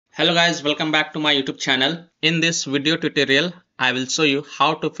Hello guys, welcome back to my YouTube channel. In this video tutorial, I will show you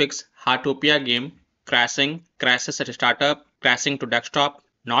how to fix Heartopia game crashes at startup, crashing to desktop,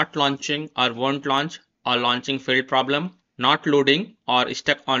 not launching or won't launch, or launching failed problem, not loading or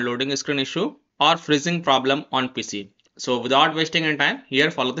stuck on loading screen issue, or freezing problem on PC. So without wasting any time,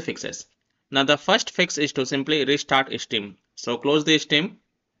 here follow the fixes. Now the first fix is to simply restart Steam. So close the Steam,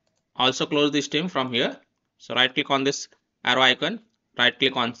 also close the Steam from here. So right click on this arrow icon, right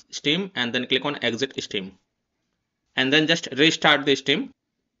click on Steam and then click on exit Steam, and then just restart the Steam.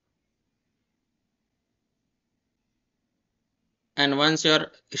 And once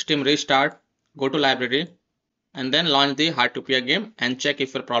your Steam restart, go to library and then launch the Heartopia game and check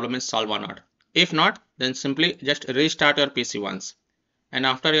if your problem is solved or not. If not, then simply just restart your PC once, and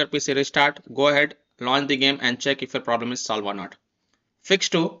after your PC restart, go ahead, launch the game and check if your problem is solved or not. Fix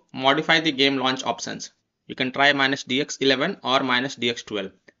 2. Modify the game launch options. You can try -DX11 or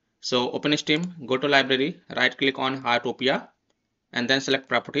 -DX12. So open Steam, go to library, right click on Heartopia and then select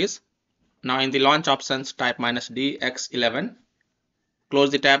properties. Now in the launch options, type -DX11,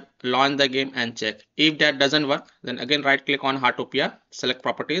 close the tab, launch the game and check. If that doesn't work, then again right click on Heartopia, select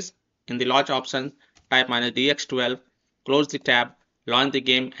properties. In the launch option, type -DX12, close the tab, launch the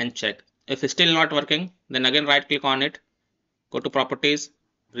game and check. If it's still not working, then again right click on it, go to properties,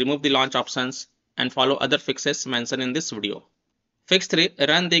 remove the launch options and follow other fixes mentioned in this video. Fix 3.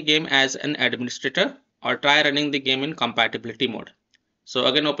 Run the game as an administrator or try running the game in compatibility mode. So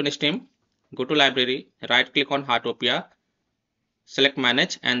again open Steam, go to library, right click on Heartopia, select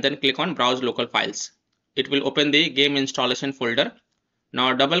manage and then click on browse local files. It will open the game installation folder.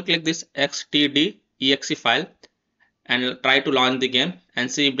 Now double click this xtd.exe file and try to launch the game and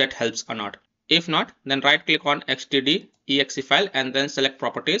see if that helps or not. If not, then right click on xtd.exe file and then select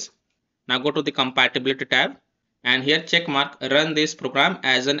properties. Now go to the compatibility tab and here check mark run this program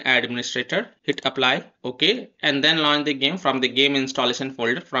as an administrator, hit apply, OK, and then launch the game from the game installation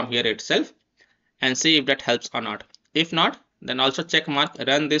folder from here itself and see if that helps or not. If not, then also check mark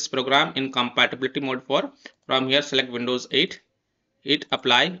run this program in compatibility mode for, from here select Windows 8, hit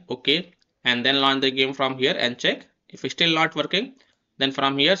apply, OK, and then launch the game from here and check. If it's still not working, then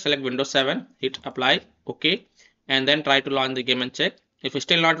from here select Windows 7, hit apply, OK, and then try to launch the game and check. If it's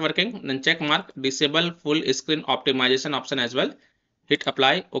still not working, then check mark disable full screen optimization option as well, hit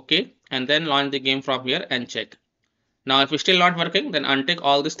apply, OK, and then launch the game from here and check. Now if it's still not working, then untick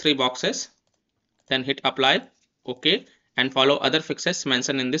all these 3 boxes, then hit apply, OK, and follow other fixes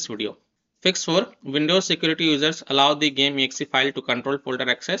mentioned in this video. Fix 4. Windows security users allow the game exe file to control folder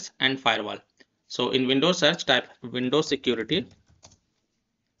access and firewall. So in Windows search, type Windows security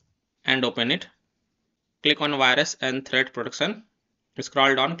and open it. Click on virus and threat protection.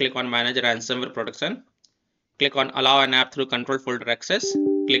 Scroll down, click on manage ransomware protection. Click on allow an app through control folder access.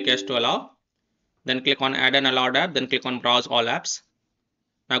 Click yes to allow. Then click on add an allowed app. Then click on browse all apps.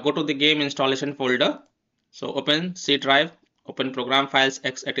 Now go to the game installation folder. So open C drive, open program files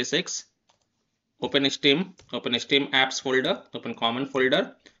x86, open Steam apps folder, open common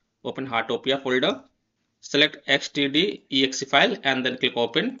folder, open Heartopia folder, select xtd.exe file and then click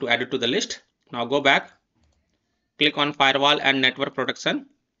open to add it to the list. Now go back, click on firewall and network protection,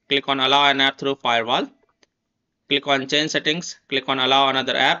 click on allow an app through firewall, click on change settings, click on allow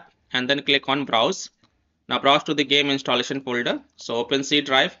another app and then click on browse. Now browse to the game installation folder. So open C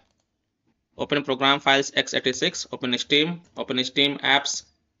drive, open program files x86, open Steam apps,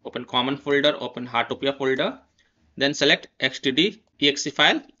 open common folder, open Heartopia folder, then select xtd.exe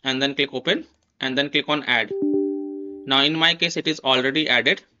file and then click open and then click on add. Now in my case it is already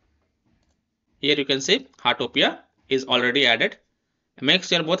added. Here you can see Heartopia is already added. Make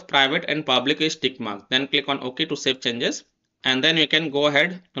sure both private and public is tick marked. Then click on OK to save changes and then you can go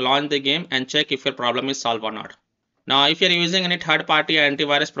ahead, launch the game and check if your problem is solved or not. Now if you are using any third-party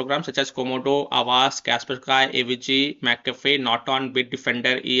antivirus programs such as Komodo, Avast, Kaspersky, AVG, McAfee, Norton,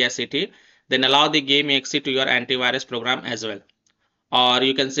 Bitdefender, ESET, then allow the game exe to your antivirus program as well. Or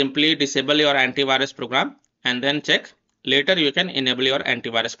you can simply disable your antivirus program and then check. Later you can enable your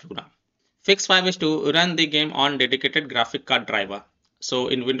antivirus program. Fix 5 is to run the game on dedicated graphic card driver. So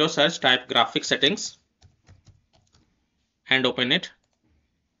in Windows search, type graphic settings and open it.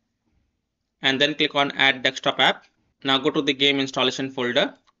 And then click on add desktop app. Now go to the game installation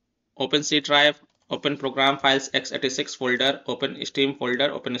folder, open C drive, open program files x86 folder, open Steam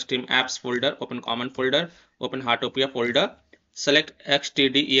folder, open Steam apps folder, open common folder, open Heartopia folder, select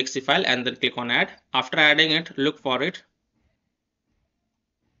xtd.exe file and then click on add. After adding it, look for it.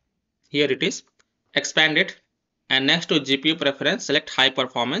 Here it is. Expand it and next to GPU preference, select high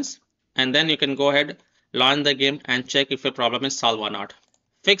performance and then you can go ahead, launch the game and check if your problem is solved or not.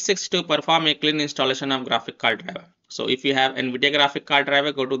 Fix 6 to perform a clean installation of graphic card driver. So if you have NVIDIA graphic card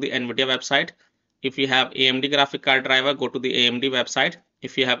driver, go to the NVIDIA website. If you have AMD graphic card driver, go to the AMD website.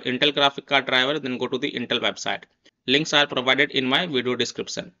 If you have Intel graphic card driver, then go to the Intel website. Links are provided in my video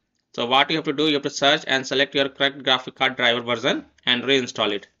description. So what you have to do, you have to search and select your correct graphic card driver version and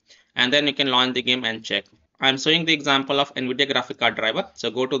reinstall it. And then you can launch the game and check. I'm showing the example of NVIDIA graphic card driver.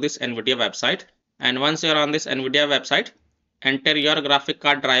 So go to this NVIDIA website. And once you're on this NVIDIA website, enter your graphic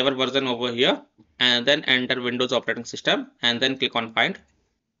card driver version over here and then enter Windows operating system and then click on find.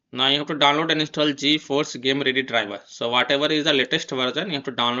 Now you have to download and install GeForce Game Ready driver. So whatever is the latest version, you have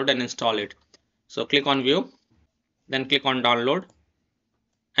to download and install it. So click on view, then click on download.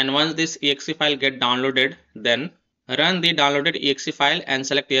 And once this exe file get downloaded, then run the downloaded exe file and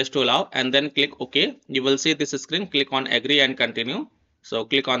select yes to allow and then click OK. You will see this screen. Click on agree and continue. So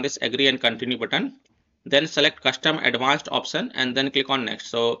click on this agree and continue button. Then select custom advanced option and then click on next.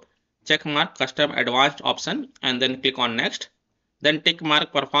 So check mark custom advanced option and then click on next. Then tick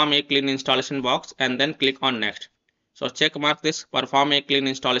mark perform a clean installation box and then click on next. So check mark this perform a clean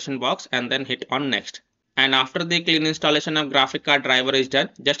installation box and then hit on next. And after the clean installation of graphic card driver is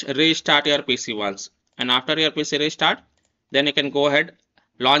done, just restart your PC once. And after your PC restart, then you can go ahead,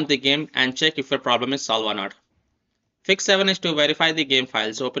 launch the game and check if your problem is solved or not. Fix 7 is to verify the game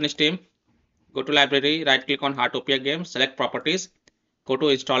files. Open Steam, go to library, right click on Heartopia game, select properties, go to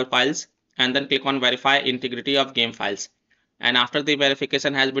install files and then click on verify integrity of game files. And after the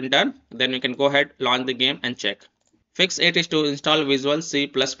verification has been done, then you can go ahead, launch the game and check. Fix 8 is to install Visual C++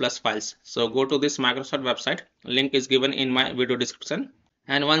 files. So go to this Microsoft website. Link is given in my video description.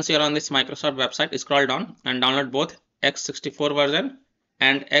 And once you're on this Microsoft website, scroll down and download both x64 version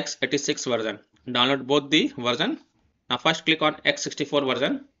and x86 version. Download both the version. Now first click on x64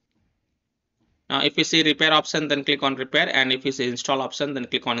 version. Now if you see repair option, then click on repair, and if you see install option, then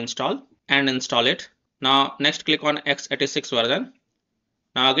click on install and install it. Now next click on x86 version.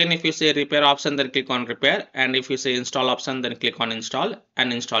 Now again if you see repair option, then click on repair, and if you see install option, then click on install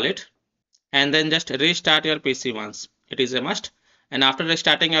and install it. And then just restart your PC once. It is a must. And after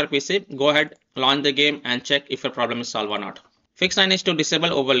restarting your PC, go ahead, launch the game and check if your problem is solved or not. Fix 9 is to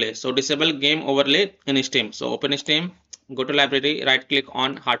disable overlay. So disable game overlay in Steam. So open Steam, go to library, right click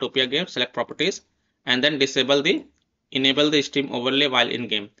on Heartopia game, select properties and then enable the Steam overlay while in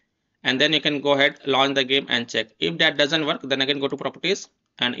game. And then you can go ahead, launch the game and check. If that doesn't work, then again go to properties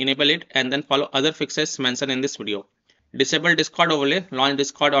and enable it and then follow other fixes mentioned in this video. Disable Discord overlay, launch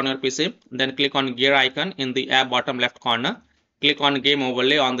Discord on your PC, then click on gear icon in the app bottom left corner. Click on game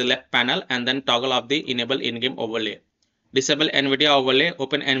overlay on the left panel and then toggle off the enable in-game overlay. Disable NVIDIA overlay,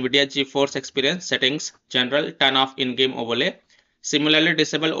 open NVIDIA GeForce Experience settings, general, turn off in-game overlay. Similarly,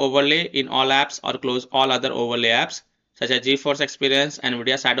 disable overlay in all apps or close all other overlay apps such as GeForce Experience,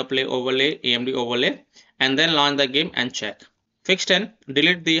 NVIDIA Shadow Play overlay, AMD overlay, and then launch the game and check. Fix 10,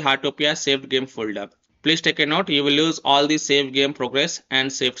 delete the Heartopia saved game folder. Please take a note, you will lose all the saved game progress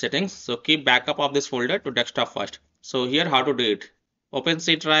and saved settings. So keep backup of this folder to desktop first. So here how to do it. Open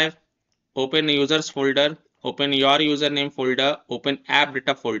C drive, open users folder, open your username folder, open app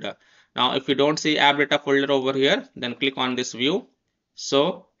data folder. Now if you don't see app data folder over here, then click on this view,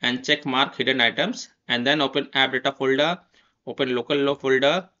 so and check mark hidden items and then open app data folder, open local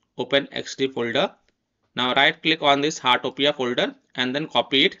folder, open XD folder. Now right click on this Heartopia folder and then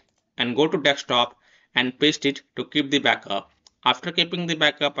copy it and go to desktop and paste it to keep the backup. After keeping the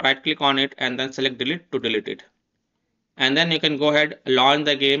backup, right click on it and then select delete to delete it. And then you can go ahead, launch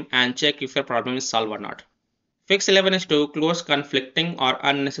the game and check if your problem is solved or not. Fix 11 is to close conflicting or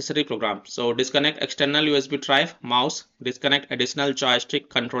unnecessary programs. So disconnect external USB drive, mouse, disconnect additional joystick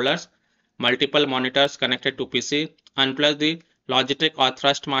controllers, multiple monitors connected to PC, unplug the Logitech or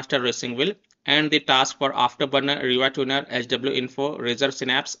Thrustmaster racing wheel, and the task for Afterburner, RivaTuner, HW Info, Razer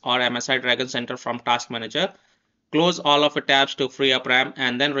Synapse or MSI Dragon Center from Task Manager. Close all of the tabs to free up RAM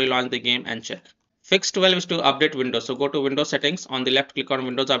and then relaunch the game and check. Fix 12 is to update Windows. So go to Windows settings, on the left click on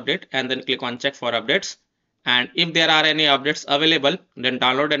Windows Update and then click on check for updates. And if there are any updates available, then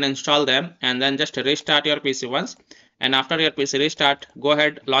download and install them and then just restart your PC once. And after your PC restart, go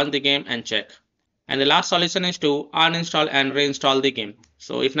ahead, launch the game and check. And the last solution is to uninstall and reinstall the game.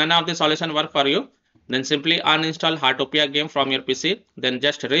 So if none of the solution work for you, then simply uninstall Heartopia game from your PC, then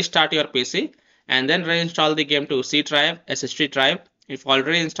just restart your PC and then reinstall the game to C drive, SSD drive. If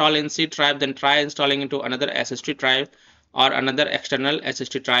already installed in C drive, then try installing into another SSD drive or another external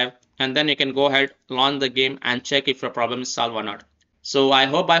SSD drive, and then you can go ahead, launch the game and check if your problem is solved or not. So I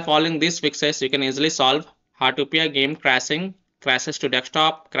hope by following these fixes, you can easily solve Heartopia game crashing, crashes to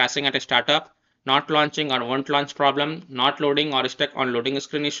desktop, crashing at a startup, not launching or won't launch problem, not loading or stuck on loading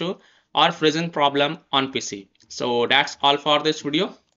screen issue, or freezing problem on PC. So that's all for this video.